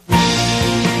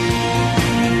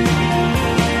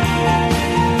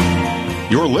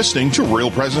You're listening to Real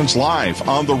Presence Live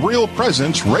on the Real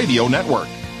Presence Radio Network.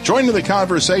 Join in the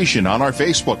conversation on our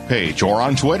Facebook page or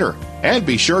on Twitter. And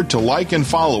be sure to like and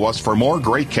follow us for more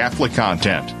great Catholic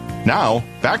content. Now,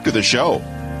 back to the show.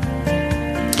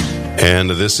 And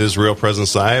this is Real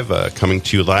Presence Live, coming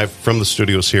to you live from the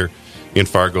studios here in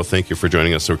Fargo. Thank you for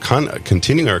joining us. We're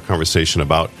continuing our conversation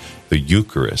about the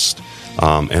Eucharist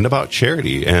and about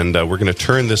charity. And we're going to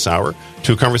turn this hour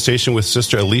to a conversation with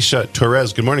Sister Alicia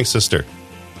Torres. Good morning, Sister.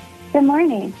 Good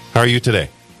morning. How are you today?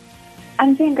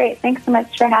 I'm doing great. Thanks so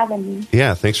much for having me.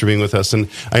 Yeah, thanks for being with us. And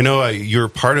I know you're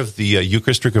part of the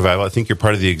Eucharistic Revival. I think you're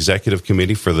part of the executive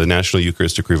committee for the National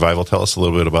Eucharistic Revival. Tell us a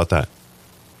little bit about that.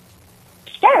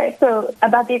 Sure. So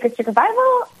about the Eucharistic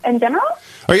Revival in general?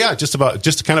 Oh, yeah, just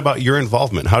kind of about your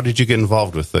involvement. How did you get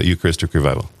involved with the Eucharistic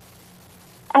Revival?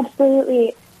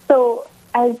 Absolutely. So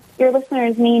as your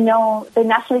listeners may know, the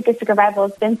National Eucharistic Revival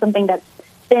has been something that's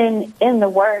been in the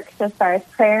works as far as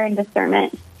prayer and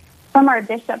discernment from our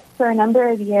bishops for a number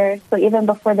of years. So even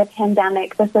before the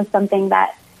pandemic, this was something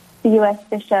that the U.S.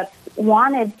 bishops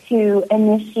wanted to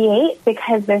initiate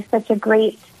because there's such a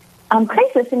great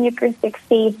crisis in Eucharistic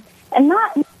faith, and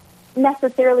not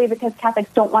necessarily because Catholics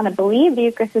don't want to believe the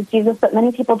Eucharist is Jesus, but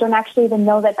many people don't actually even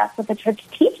know that that's what the Church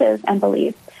teaches and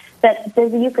believes, that the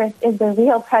Eucharist is the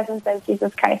real presence of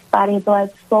Jesus Christ, body,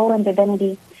 blood, soul, and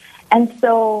divinity. And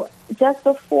so just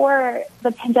before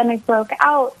the pandemic broke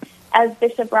out, as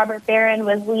Bishop Robert Barron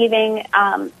was leaving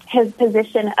his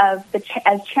position as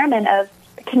chairman of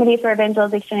the Committee for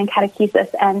Evangelization and Catechesis,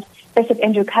 and Bishop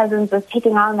Andrew Cousins was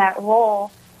taking on that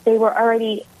role, they were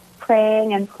already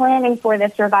praying and planning for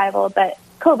this revival, but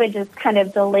COVID just kind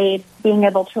of delayed being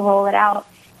able to roll it out.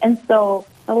 And so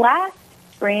the last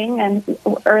spring and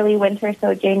early winter,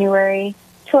 so January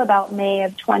to about May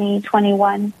of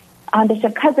 2021,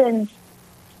 Bishop Cousins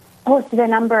hosted a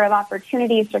number of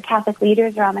opportunities for Catholic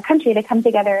leaders around the country to come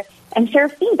together and share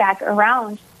feedback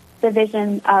around the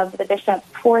vision of the bishops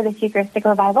for this Eucharistic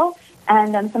revival.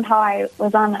 And somehow I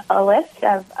was on a list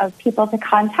of people to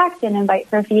contact and invite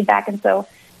for feedback. And so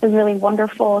it was really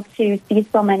wonderful to see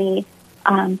so many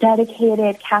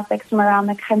dedicated Catholics from around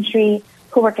the country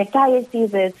who work at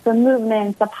dioceses, for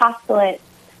movements, apostolates,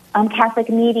 Catholic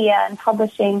media and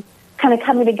publishing, kind of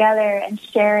coming together and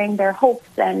sharing their hopes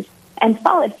and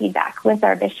solid feedback with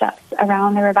our bishops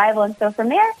around the revival. And so from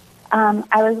there,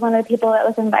 I was one of the people that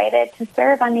was invited to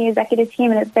serve on the executive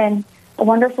team, and it's been a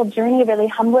wonderful journey, really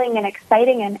humbling and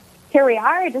exciting. And here we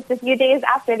are, just a few days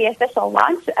after the official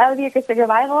launch of the Eucharistic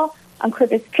Revival on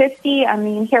Corpus Christi. I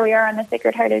mean, here we are on the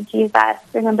Sacred Heart of Jesus,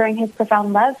 remembering his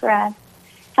profound love for us,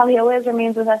 how he always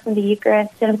remains with us in the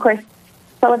Eucharist, and of course,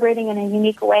 celebrating in a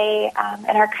unique way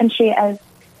in our country, as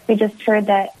we just heard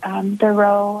that the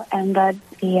Roe and the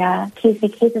Casey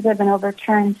cases have been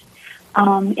overturned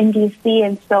in D.C.,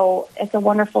 and so it's a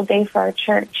wonderful day for our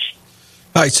church.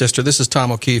 Hi, Sister. This is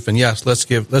Tom O'Keefe, and yes, let's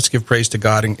give praise to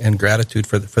God and gratitude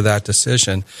for that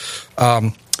decision.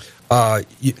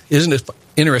 Isn't it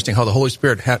interesting how the Holy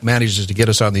Spirit manages to get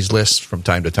us on these lists from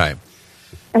time to time?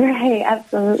 Right,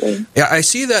 absolutely. Yeah, I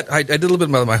see that. I did a little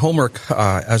bit of my homework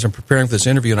as I'm preparing for this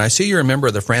interview, and I see you're a member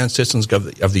of the Franciscans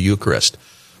of the Eucharist.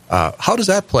 How does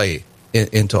that play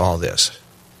into all this?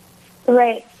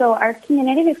 Right. So our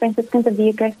community, the Franciscans of the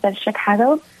Eucharist of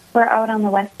Chicago, we're out on the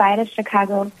west side of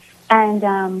Chicago, and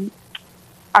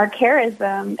our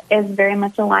charism is very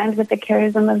much aligned with the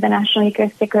charism of the National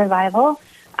Eucharistic Revival.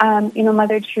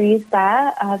 Mother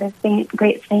Teresa, the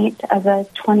great saint of the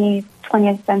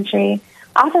 20th century,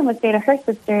 often would say to her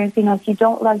sisters, if you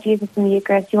don't love Jesus in the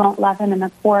Eucharist, you won't love him in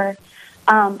the poor.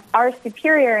 Our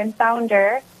superior and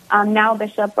founder, now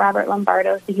Bishop Robert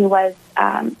Lombardo, so he was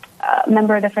a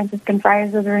member of the Franciscan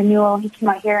Friars of the Renewal. He came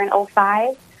out here in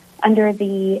 2005 under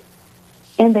the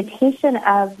invitation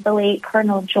of the late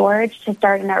Cardinal George to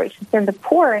start an outreach to serve the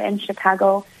poor in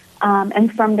Chicago.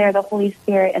 And from there, the Holy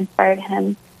Spirit inspired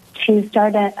him to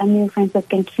start a new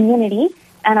Franciscan community.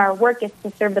 And our work is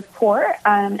to serve the poor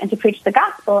and to preach the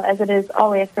gospel, as it is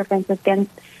always for Franciscans,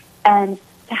 and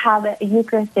to have a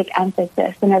Eucharistic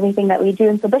emphasis in everything that we do.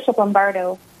 And so Bishop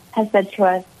Lombardo has said to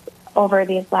us over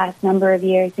these last number of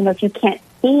years, if you can't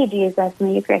see Jesus in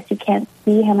the Eucharist, you can't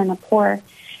see him in the poor.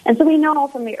 And so we know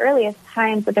from the earliest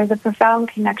times that there's a profound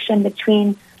connection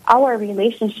between our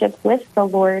relationship with the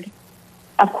Lord,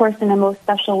 of course, in a most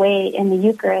special way in the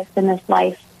Eucharist in this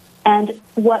life, and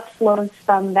what flows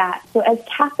from that. So as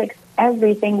Catholics,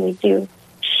 everything we do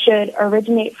should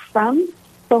originate from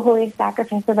the holy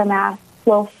sacrifice of the Mass,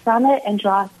 flow from it, and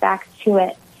draw us back to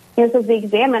it. As we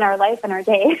examine our life and our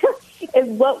day, is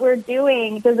what we're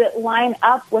doing, does it line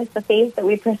up with the faith that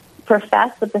we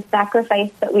profess, with the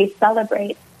sacrifice that we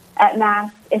celebrate? at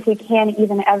Mass if we can,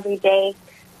 even every day.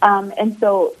 And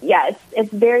so,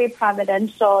 it's very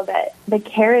providential that the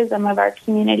charism of our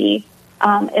community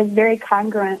is very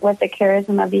congruent with the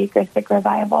charism of the Eucharistic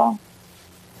revival.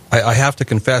 I have to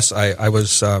confess, I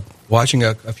was watching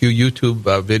a few YouTube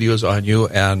videos on you,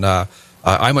 and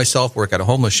I myself work at a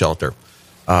homeless shelter.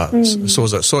 So I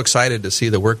was so excited to see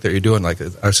the work that you're doing. Like,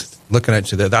 I was looking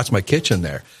at you there. That's my kitchen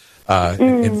there,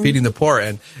 and feeding the poor.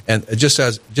 And just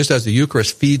as the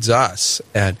Eucharist feeds us,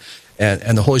 and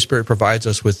the Holy Spirit provides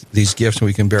us with these gifts, and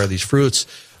we can bear these fruits.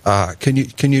 Can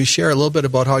you share a little bit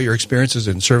about how your experiences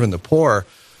in serving the poor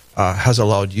has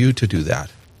allowed you to do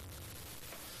that?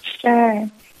 Sure.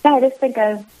 Yeah, I just think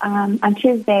of on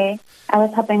Tuesday, I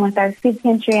was helping with our food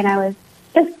pantry, and I was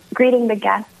just greeting the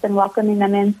guests and welcoming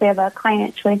them in. So we have a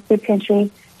client choice food pantry,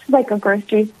 which is like a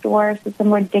grocery store, so it's a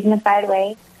more dignified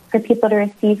way for people to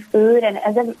receive food. And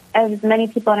as many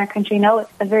people in our country know,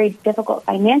 it's a very difficult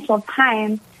financial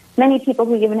time. Many people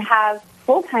who even have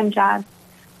full-time jobs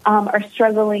are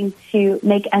struggling to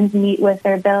make ends meet with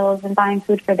their bills and buying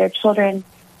food for their children.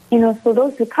 So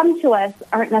those who come to us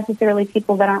aren't necessarily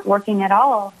people that aren't working at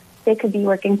all. They could be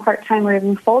working part-time or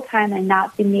even full-time and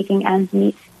not be making ends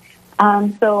meet.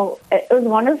 So it was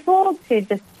wonderful to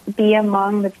just be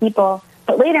among the people.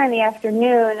 But later in the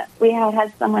afternoon, we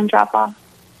had someone drop off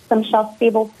some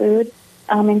shelf-stable food,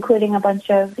 including a bunch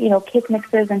of, cake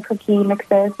mixes and cookie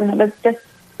mixes. And it was just,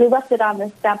 we left it on the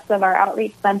steps of our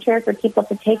outreach center for people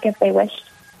to take if they wished.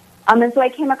 And so I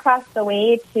came across the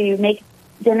way to make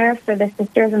dinner for the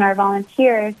sisters and our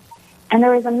volunteers. And there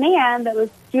was a man that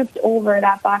was stooped over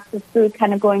that box of food,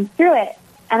 kind of going through it.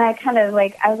 And I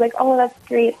was like, oh, that's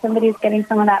great. Somebody's getting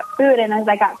some of that food. And as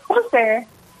I got closer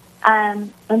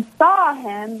and saw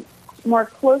him more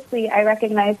closely, I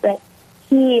recognized that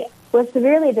he was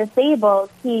severely disabled.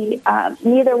 He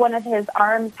neither one of his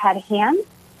arms had hands.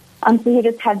 So he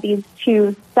just had these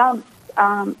two stumps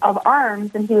of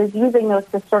arms, and he was using those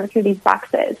to sort through these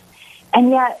boxes. And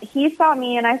yet he saw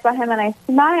me, and I saw him, and I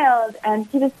smiled, and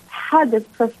he just had this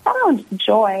profound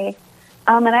joy.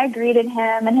 And I greeted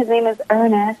him, and his name is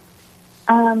Ernest.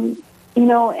 And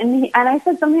I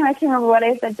said something, I can't remember what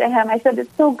I said to him. I said,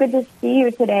 it's so good to see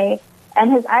you today.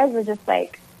 And his eyes were just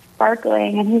like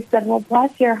sparkling, and he said, well,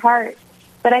 bless your heart.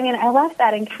 But I left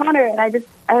that encounter, and I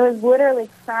was literally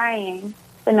crying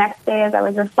the next day as I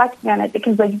was reflecting on it,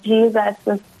 because Jesus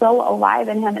was so alive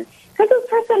in him. And here's this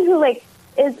person who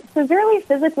is severely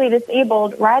physically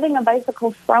disabled, riding a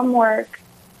bicycle from work,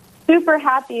 super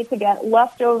happy to get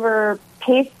leftover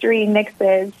pastry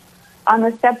mixes on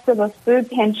the steps of a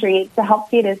food pantry to help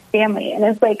feed his family. And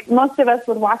it's like most of us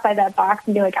would walk by that box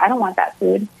and be like, I don't want that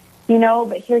food,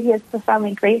 but here he is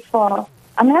profoundly grateful.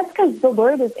 That's because the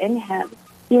Lord is in him,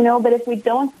 but if we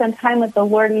don't spend time with the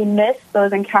Lord, we miss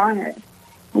those encounters.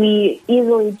 We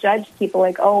easily judge people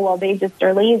like, oh, well, they just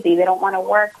are lazy. They don't want to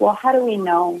work. Well, how do we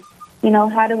know?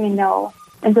 How do we know?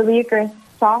 And so the Eucharist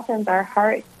softens our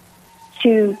hearts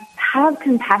to have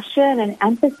compassion and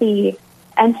empathy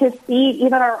and to see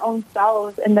even our own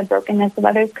selves in the brokenness of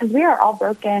others, because we are all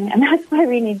broken, and that's why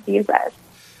we need Jesus.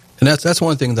 And that's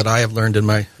one thing that I have learned in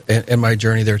my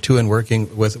journey there too, in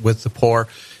working with the poor,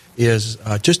 is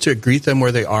just to greet them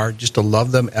where they are, just to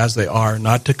love them as they are,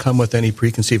 not to come with any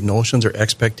preconceived notions or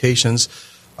expectations,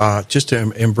 just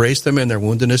to embrace them in their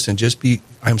woundedness and just be,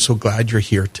 I'm so glad you're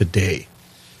here today,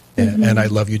 and I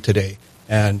love you today.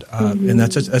 And and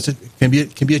that's can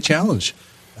be a challenge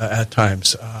at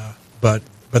times, but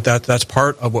that's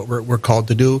part of what we're called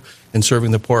to do in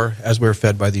serving the poor as we're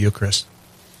fed by the Eucharist.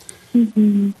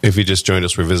 If you just joined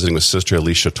us, we're visiting with Sister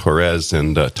Alicia Torres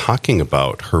and talking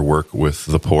about her work with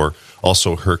the poor,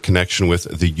 also her connection with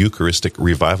the Eucharistic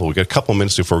revival. We've got a couple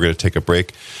minutes before we're going to take a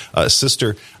break.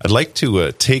 Sister, I'd like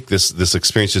to take this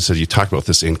experience. You said you talked about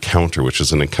this encounter, which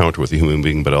is an encounter with a human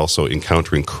being, but also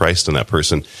encountering Christ in that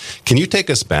person. Can you take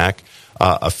us back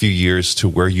a few years to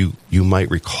where you might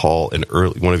recall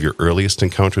one of your earliest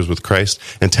encounters with Christ,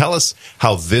 and tell us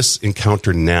how this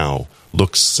encounter now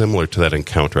looks similar to that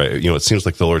encounter? It seems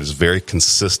like the Lord is very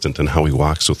consistent in how he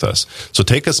walks with us. So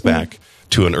take us back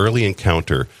to an early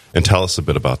encounter and tell us a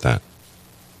bit about that.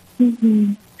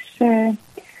 Sure.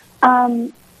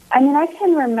 I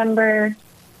can remember,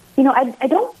 I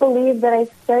don't believe that I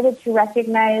started to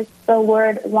recognize the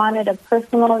Lord wanted a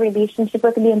personal relationship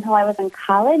with me until I was in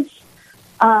college.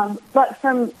 But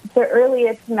from the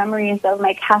earliest memories of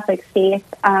my Catholic faith,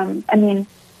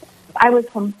 I was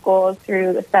homeschooled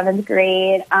through the 7th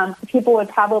grade. People would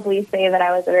probably say that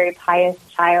I was a very pious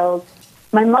child.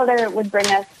 My mother would bring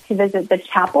us to visit the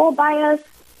chapel by us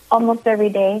almost every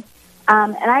day.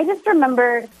 And I just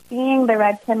remember seeing the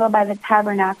red candle by the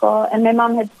tabernacle, and my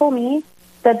mom had told me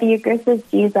that the Eucharist is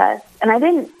Jesus. And I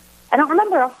don't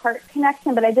remember a heart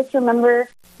connection, but I just remember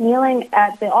kneeling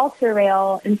at the altar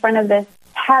rail in front of this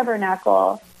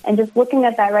tabernacle and just looking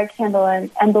at that red candle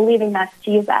and believing that's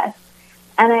Jesus.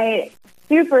 And I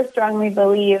super strongly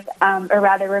believe, or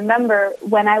rather remember,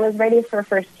 when I was ready for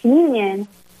First Communion,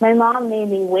 my mom made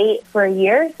me wait for a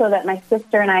year so that my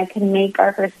sister and I could make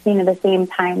our First Communion at the same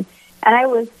time. And I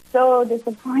was so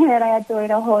disappointed I had to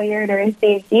wait a whole year to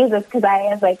receive Jesus, because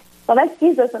I was like, well, that's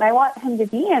Jesus, and I want him to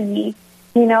be in me,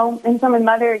 you know. And so my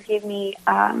mother gave me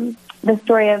the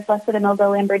story of Blessed Imelda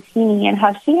Lambertini and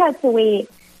how she had to wait,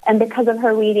 and because of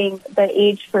her waiting, the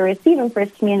age for receiving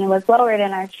First Communion was lowered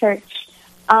in our church.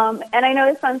 And I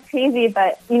know this sounds crazy,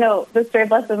 but, you know, the story of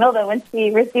Blessed Imelda, when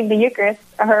she received the Eucharist,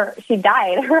 she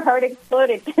died. Her heart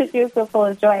exploded because she was so full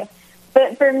of joy.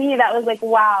 But for me, that was like,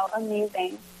 wow,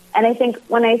 amazing. And I think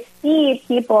when I see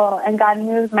people and God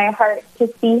moves my heart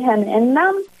to see him in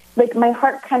them, like my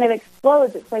heart kind of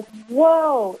explodes. It's like,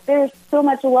 whoa, there's so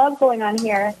much love going on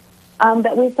here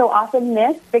that we so often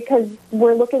miss because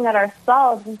we're looking at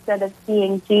ourselves instead of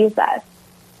seeing Jesus.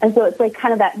 And so it's like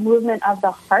kind of that movement of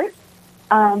the heart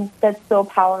that's so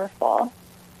powerful.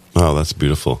 Oh, that's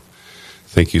beautiful.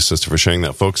 Thank you, Sister, for sharing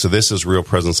that, folks. So this is Real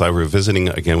Presence Live. We're visiting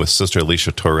again with Sister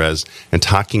Alicia Torres and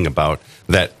talking about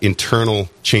that internal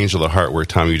change of the heart, where,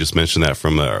 Tom, you just mentioned that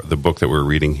from the book that we're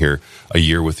reading here, A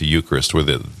Year with the Eucharist, where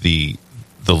the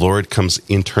Lord comes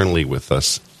internally with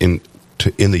us in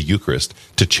the Eucharist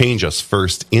to change us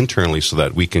first internally so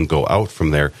that we can go out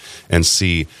from there and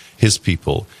see his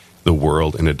people, the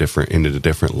world, in a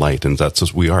different light. And that's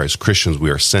as we are as Christians. We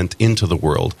are sent into the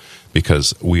world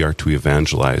because we are to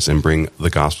evangelize and bring the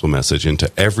gospel message into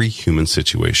every human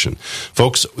situation.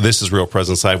 Folks, this is Real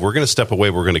Presence Live. We're going to step away.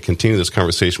 We're going to continue this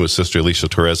conversation with Sister Alicia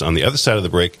Torres on the other side of the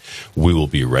break. We will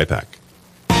be right back.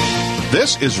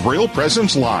 This is Real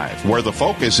Presence Live, where the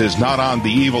focus is not on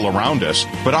the evil around us,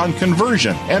 but on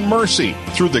conversion and mercy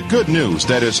through the good news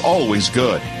that is always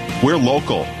good. We're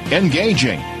local,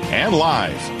 engaging, and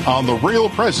live on the Real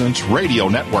Presence Radio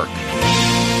Network.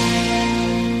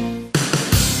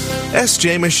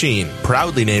 SJ Machine,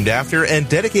 proudly named after and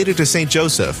dedicated to St.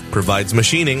 Joseph, provides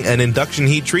machining and induction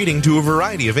heat treating to a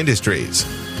variety of industries.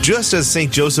 Just as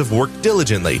St. Joseph worked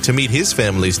diligently to meet his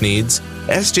family's needs,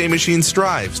 SJ Machine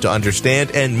strives to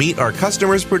understand and meet our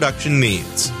customers' production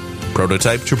needs.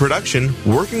 Prototype to production,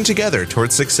 working together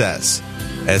towards success.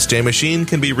 SJ Machine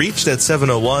can be reached at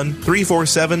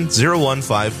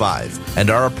 701-347-0155 and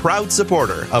are a proud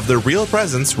supporter of the Real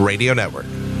Presence Radio Network.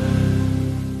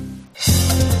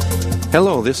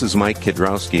 Hello, this is Mike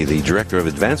Kidrowski, the Director of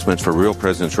Advancement for Real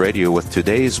Presence Radio, with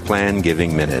today's Plan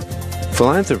Giving Minute.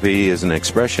 Philanthropy is an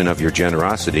expression of your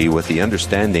generosity with the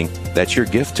understanding that your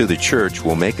gift to the church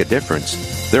will make a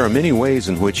difference. There are many ways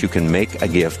in which you can make a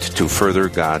gift to further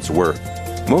God's work.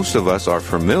 Most of us are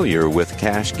familiar with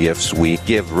cash gifts we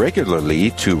give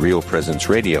regularly to Real Presence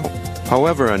Radio.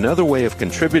 However, another way of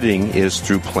contributing is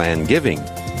through plan giving,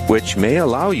 which may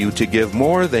allow you to give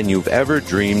more than you've ever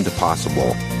dreamed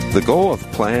possible. The goal of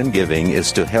plan giving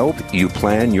is to help you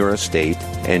plan your estate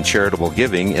and charitable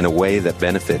giving in a way that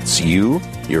benefits you,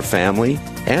 your family,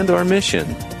 and our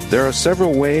mission. There are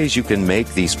several ways you can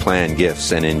make these planned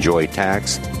gifts and enjoy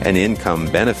tax and income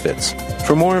benefits.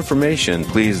 For more information,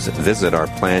 please visit our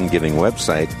plan giving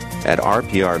website at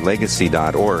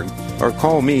rprlegacy.org or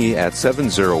call me at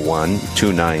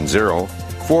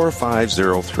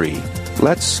 701-290-4503.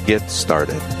 Let's get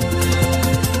started.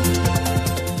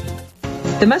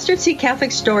 The Mustard Seed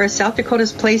Catholic Store is South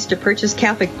Dakota's place to purchase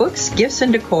Catholic books, gifts,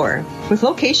 and decor. With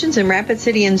locations in Rapid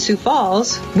City and Sioux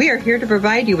Falls, we are here to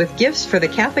provide you with gifts for the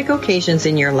Catholic occasions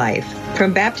in your life.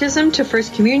 From baptism to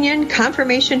First Communion,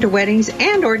 confirmation to weddings,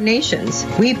 and ordinations,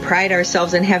 we pride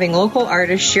ourselves in having local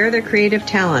artists share their creative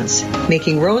talents,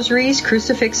 making rosaries,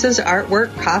 crucifixes,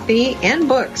 artwork, coffee, and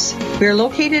books. We are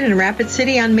located in Rapid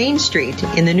City on Main Street,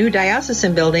 in the new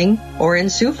Diocesan Building, or in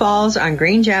Sioux Falls on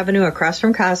Grange Avenue across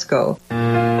from Costco.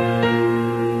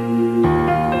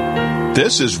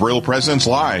 This is Real Presence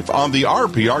Live on the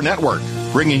RPR Network,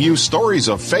 bringing you stories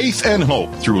of faith and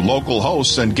hope through local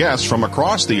hosts and guests from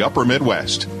across the upper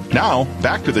Midwest. Now,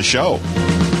 back to the show.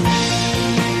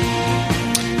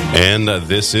 And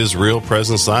this is Real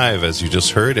Presence Live, as you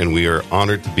just heard, and we are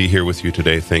honored to be here with you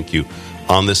today. Thank you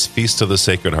on this Feast of the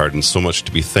Sacred Heart, and so much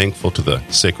to be thankful to the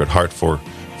Sacred Heart for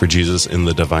Jesus in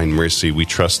the Divine Mercy. We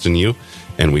trust in you,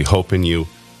 and we hope in you.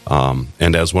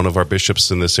 And as one of our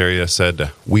bishops in this area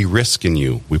said, we risk in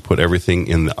you. We put everything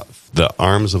in the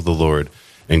arms of the Lord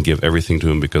and give everything to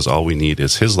him because all we need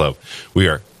is his love. We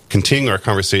are continuing our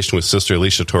conversation with Sister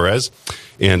Alicia Torres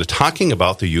and talking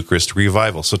about the Eucharistic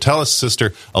Revival. So tell us,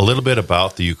 Sister, a little bit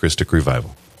about the Eucharistic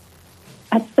Revival.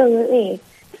 Absolutely.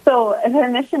 So the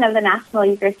mission of the National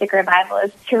Eucharistic Revival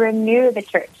is to renew the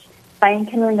church by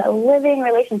enkindling a living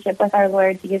relationship with our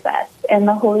Lord Jesus in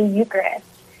the Holy Eucharist.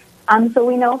 So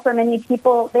we know for many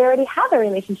people, they already have a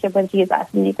relationship with Jesus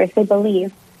in the Eucharist. They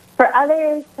believe. For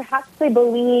others, perhaps they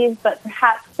believe, but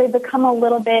perhaps they become a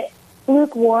little bit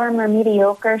lukewarm or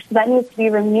mediocre, so that needs to be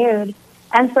renewed.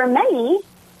 And for many,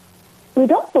 we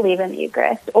don't believe in the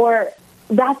Eucharist, or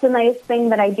that's a nice thing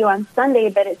that I do on Sunday,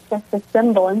 but it's just a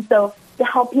symbol. And so to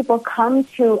help people come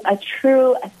to a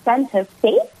true ascent of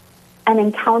faith and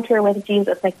encounter with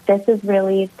Jesus, like this is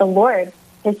really the Lord,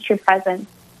 his true presence,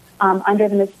 under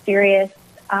the mysterious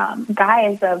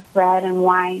guise of bread and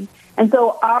wine. And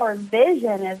so our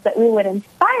vision is that we would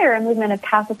inspire a movement of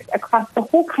Catholics across the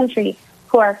whole country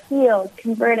who are healed,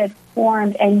 converted,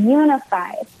 formed, and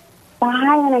unified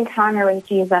by an encounter with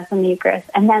Jesus in the Eucharist,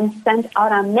 and then sent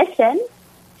out on mission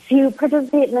to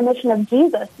participate in the mission of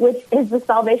Jesus, which is the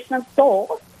salvation of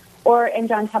souls, or in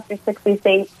John chapter 6, we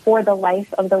say, for the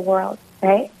life of the world,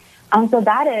 right? So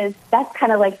that's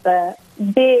kind of like the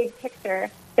big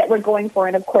picture that we're going for.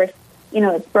 And of course,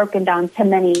 it's broken down to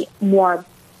many more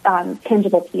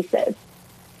tangible pieces.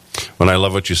 Well, I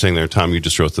love what you're saying there, Tom. You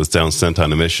just wrote this down, sent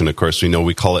on a mission. Of course,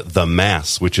 we call it the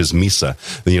Mass, which is Misa,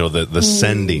 the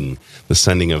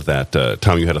sending of that.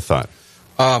 Tom, you had a thought.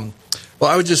 Well,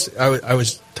 I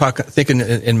was thinking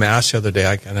in Mass the other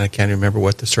day, and I can't remember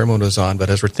what the sermon was on, but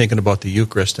as we're thinking about the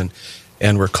Eucharist and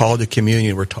we're called to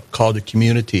communion, we're called to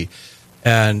community,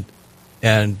 and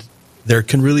there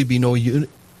can really be no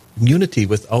unity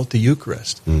without the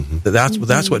Eucharist. Mm-hmm.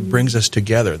 That's what brings us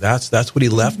together. That's what he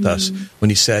left us when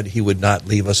he said he would not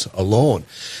leave us alone.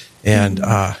 And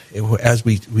as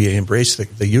we embrace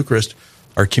the Eucharist,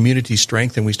 our community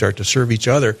strengthens, we start to serve each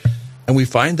other, and we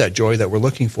find that joy that we're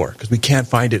looking for, because we can't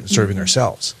find it in serving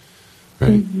ourselves.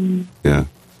 Right. Mm-hmm. Yeah.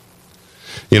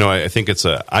 I think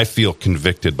I feel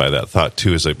convicted by that thought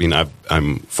too.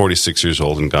 I'm 46 years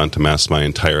old and gone to Mass my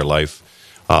entire life.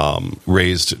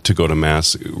 Raised to go to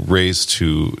Mass, raised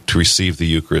to receive the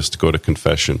Eucharist, to go to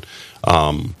confession,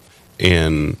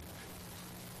 and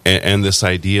this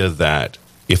idea that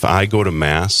if I go to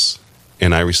Mass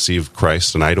and I receive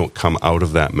Christ and I don't come out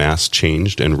of that Mass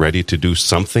changed and ready to do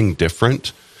something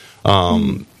different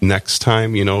next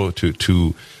time,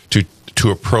 to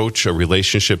approach a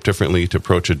relationship differently, to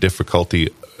approach a difficulty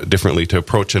differently, to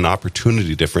approach an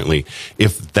opportunity differently,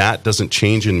 if that doesn't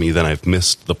change in me, then I've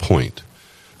missed the point.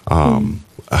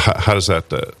 How does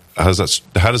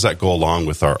that go along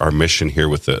with our mission here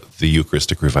with the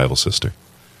Eucharistic Revival, Sister?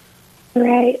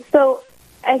 Right. So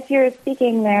as you're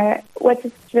speaking there, what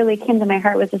just really came to my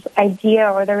heart was this idea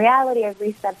or the reality of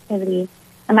receptivity.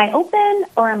 Am I open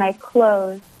or am I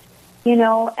closed?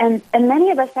 And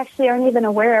many of us actually aren't even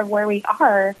aware of where we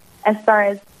are as far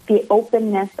as the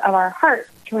openness of our heart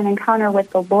to an encounter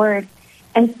with the Lord.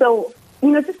 And so,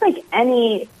 just like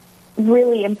any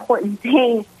really important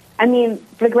thing,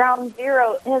 the ground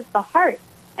zero is the heart.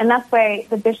 And that's why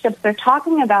the bishops are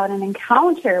talking about an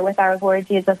encounter with our Lord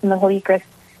Jesus in the Holy Eucharist.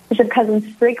 Bishop Cousins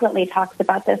frequently talks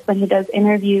about this when he does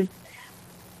interviews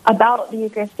about the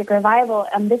Eucharistic Revival.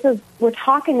 And we're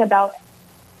talking about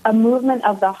a movement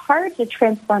of the heart, a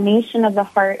transformation of the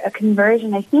heart, a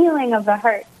conversion, a healing of the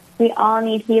heart. We all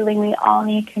need healing. We all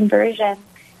need conversion.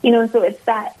 So it's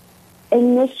that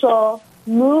initial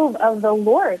move of the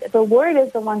Lord. The Lord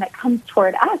is the one that comes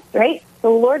toward us, right? The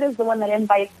Lord is the one that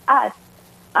invites us.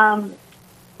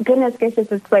 Goodness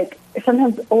gracious, it's like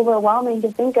sometimes overwhelming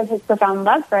to think of his profound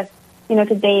love for us.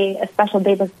 Today, a special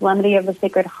day, the Solemnity of the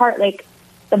Sacred Heart, like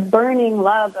the burning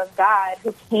love of God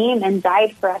who came and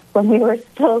died for us when we were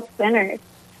still sinners.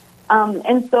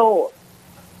 And so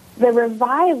the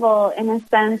revival, in a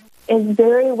sense, is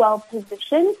very well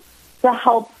positioned to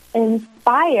help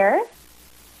inspire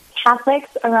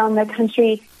Catholics around the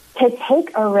country to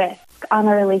take a risk on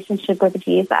a relationship with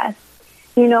Jesus.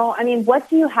 What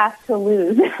do you have to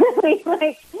lose?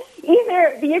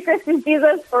 Either the Eucharist is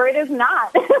Jesus or it is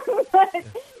not. But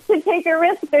to take a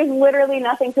risk, there's literally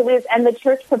nothing to lose. And the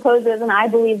Church proposes, and I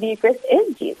believe the Eucharist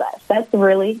is Jesus. That's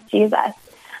really Jesus.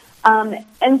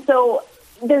 And so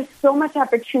there's so much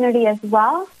opportunity as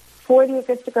well for the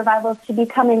Eucharistic Revival to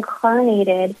become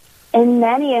incarnated in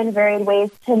many and varied ways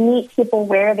to meet people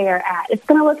where they are at. It's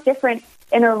going to look different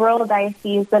in a rural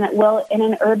diocese than it will in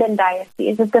an urban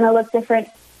diocese. It's going to look different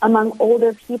among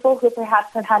older people who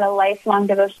perhaps have had a lifelong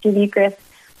devotion to the Eucharist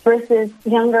versus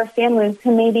younger families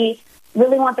who maybe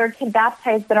really want their kid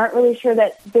baptized but aren't really sure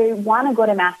that they want to go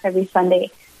to Mass every Sunday.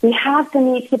 We have to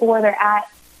meet people where they're at,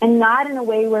 and not in a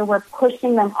way where we're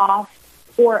pushing them off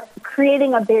or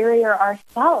creating a barrier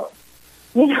ourselves.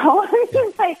 You know,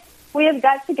 it's like we have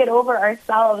got to get over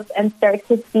ourselves and start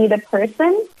to see the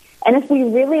person. And if we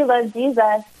really love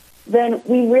Jesus, then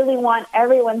we really want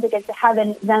everyone to get to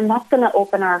heaven, then that's going to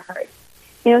open our hearts.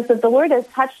 You know, so if the Lord has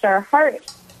touched our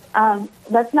heart,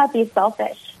 let's not be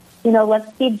selfish. You know,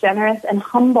 let's be generous and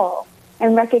humble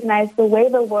and recognize the way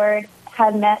the Lord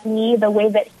had met me, the way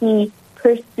that he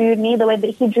pursued me, the way that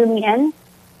he drew me in.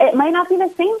 It might not be the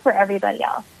same for everybody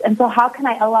else. And so how can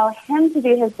I allow him to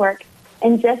do his work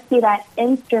and just be that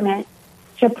instrument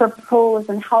to propose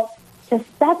and help to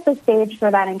set the stage for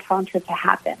that encounter to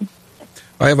happen?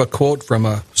 I have a quote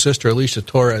from Sister Alicia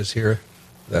Torres here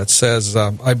that says,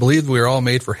 I believe we are all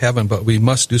made for heaven, but we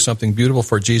must do something beautiful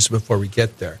for Jesus before we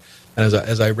get there. And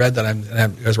as I read that,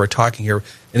 as we're talking here,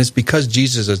 and it's because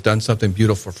Jesus has done something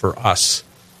beautiful for us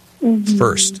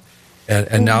first.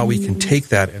 And now we can take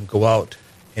that and go out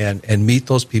and meet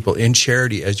those people in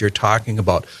charity, as you're talking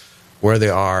about, where they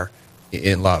are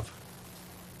in love.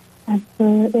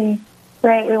 Absolutely.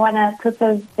 Right. We want to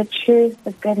propose the truth,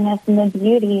 the goodness, and the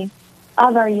beauty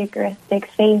of our Eucharistic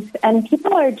faith. And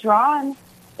people are drawn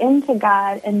into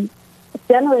God in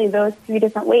generally those three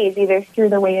different ways, either through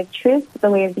the way of truth, the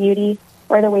way of beauty,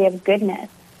 or the way of goodness.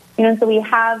 You know, so we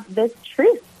have this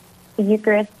truth. The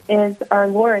Eucharist is our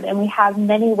Lord, and we have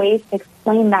many ways to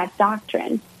explain that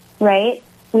doctrine, right?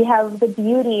 We have the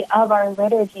beauty of our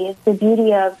liturgies, the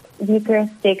beauty of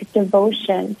Eucharistic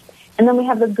devotion, and then we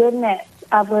have the goodness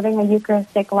of living a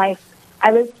Eucharistic life.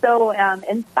 I was so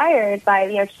inspired by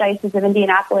the Archdiocese of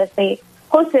Indianapolis. They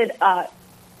hosted a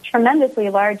tremendously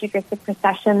large Eucharistic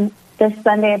procession this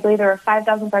Sunday. I believe there were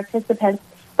 5,000 participants,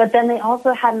 but then they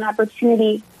also had an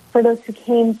opportunity for those who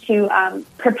came to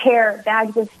prepare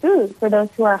bags of food for those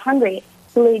who are hungry.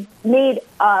 So they made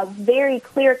a very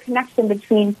clear connection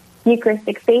between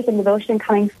Eucharistic faith and devotion,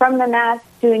 coming from the Mass,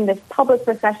 doing this public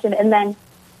procession, and then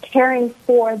caring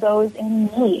for those in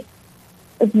need.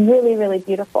 It's really, really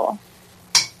beautiful.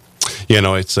 You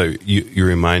know, it's you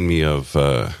remind me of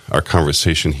our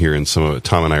conversation here, and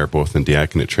Tom and I are both in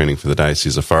diaconate training for the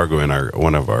Diocese of Fargo, and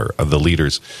one of the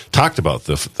leaders talked about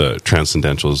the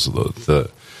transcendentals,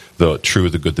 the true,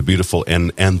 the good, the beautiful,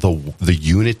 and the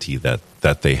unity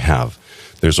that they have.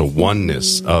 There's a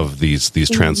oneness of these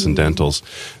transcendentals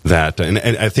that, and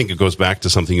I think it goes back to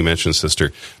something you mentioned,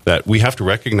 Sister, that we have to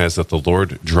recognize that the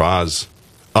Lord draws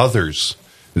others.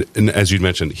 And as you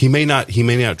mentioned, he may not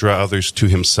draw others to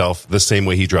himself the same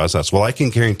way he draws us. Well, I can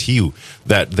guarantee you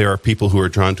that there are people who are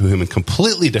drawn to him in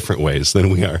completely different ways than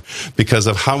we are, because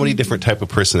of how many different type of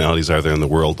personalities are there in the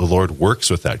world. The Lord works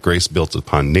with that. Grace built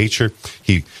upon nature.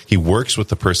 He works with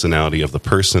the personality of the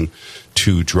person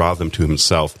to draw them to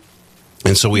himself.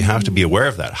 And so we have to be aware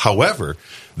of that. However,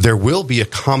 there will be a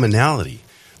commonality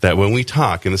that when we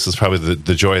talk, and this is probably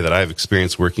the joy that I've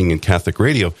experienced working in Catholic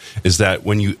radio, is that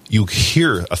when you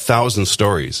hear 1,000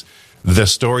 stories, the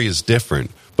story is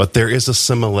different, but there is a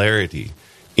similarity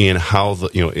in how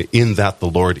in that the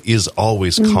Lord is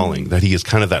always calling, that he is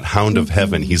kind of that hound of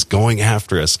heaven. He's going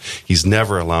after us. He's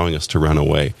never allowing us to run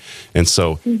away. And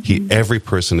so every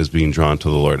person is being drawn to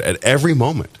the Lord at every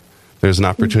moment. There's an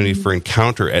opportunity for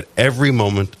encounter at every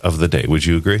moment of the day. Would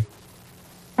you agree?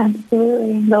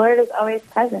 Absolutely. The Lord is always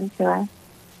present to us.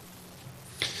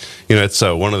 You know, it's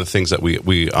one of the things that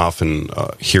we often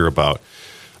hear about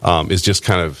is just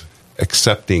kind of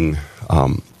accepting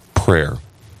prayer,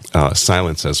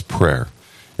 silence as prayer,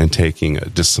 and taking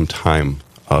just some time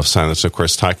of silence. Of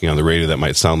course, talking on the radio, that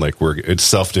might sound like it's a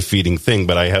self-defeating thing,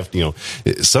 but I have,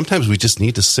 sometimes we just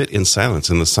need to sit in silence,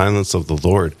 in the silence of the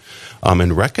Lord,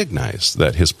 and recognize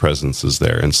that his presence is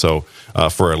there. And so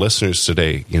for our listeners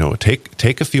today,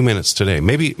 take a few minutes today.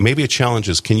 Maybe a challenge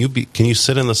is, can you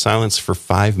sit in the silence for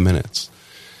 5 minutes?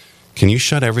 Can you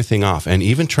shut everything off? And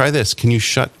even try this. Can you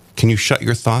shut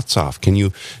your thoughts off? Can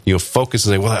you focus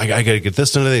and say, well, I got to get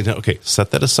this done today. Okay,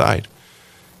 set that aside.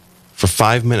 For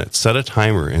 5 minutes, set a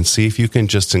timer and see if you can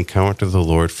just encounter the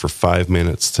Lord for 5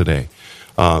 minutes today.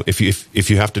 If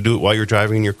you have to do it while you're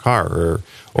driving in your car,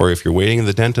 or if you're waiting in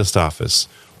the dentist office,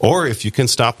 or if you can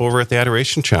stop over at the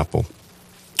Adoration Chapel,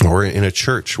 or in a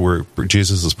church where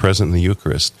Jesus is present in the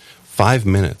Eucharist, 5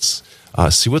 minutes.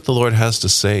 See what the Lord has to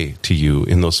say to you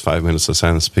in those 5 minutes of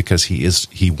silence, because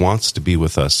He wants to be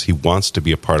with us. He wants to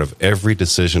be a part of every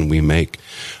decision we make.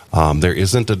 There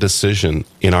isn't a decision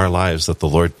in our lives that the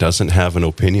Lord doesn't have an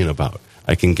opinion about.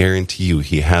 I can guarantee you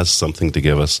He has something to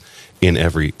give us in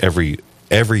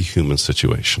every human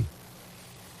situation.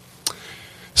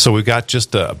 So we've got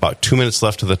just about 2 minutes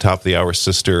left to the top of the hour,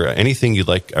 Sister. Anything you'd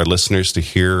like our listeners to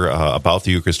hear about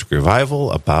the Eucharistic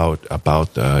Revival,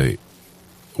 about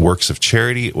works of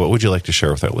charity? What would you like to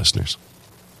share with our listeners?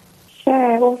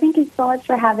 Sure. Well, thank you so much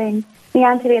for having me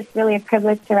on today. It's really a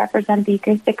privilege to represent the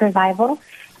Eucharistic Revival.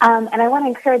 And I want to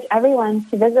encourage everyone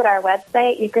to visit our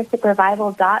website,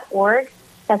 eucharisticrevival.org.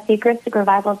 That's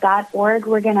eucharisticrevival.org.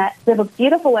 We have a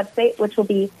beautiful website, which will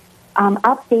be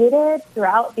updated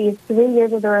throughout these 3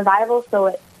 years of the revival. So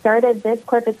it started this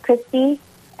Corpus Christi,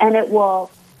 and it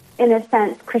will, in a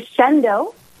sense,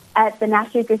 crescendo at the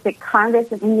National Eucharistic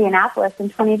Congress in Indianapolis in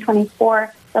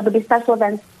 2024. There'll be special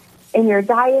events in your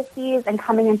diocese and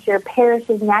coming into your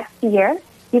parishes next year.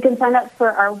 You can sign up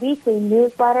for our weekly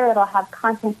newsletter. It'll have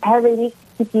content every week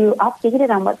to keep you updated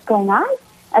on what's going on,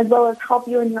 as well as help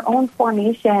you in your own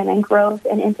formation and growth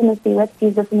and intimacy with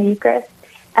Jesus in the Eucharist.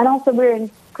 And also, we're in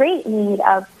great need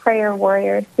of prayer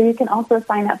warriors, so you can also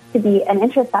sign up to be an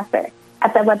intercessor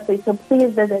at that website. So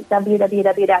please visit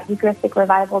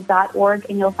www.eucharisticrevival.org,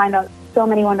 and you'll find out so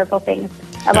many wonderful things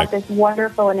about this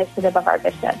wonderful initiative of our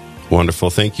bishop. Wonderful.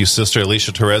 Thank you, Sister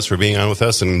Alicia Torres, for being on with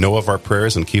us, and know of our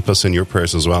prayers and keep us in your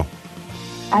prayers as well.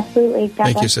 Absolutely.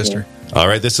 Thank you, Sister. All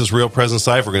right, this is Real Presence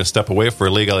Live. We're going to step away for a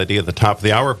legal ID at the top of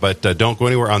the hour, but don't go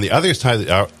anywhere. On the other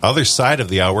side of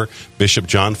the hour, Bishop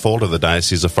John Fold of the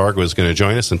Diocese of Fargo is going to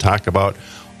join us and talk about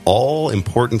all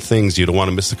important things. You don't want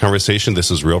to miss the conversation.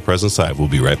 This is Real Presence Live. We'll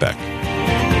be right back.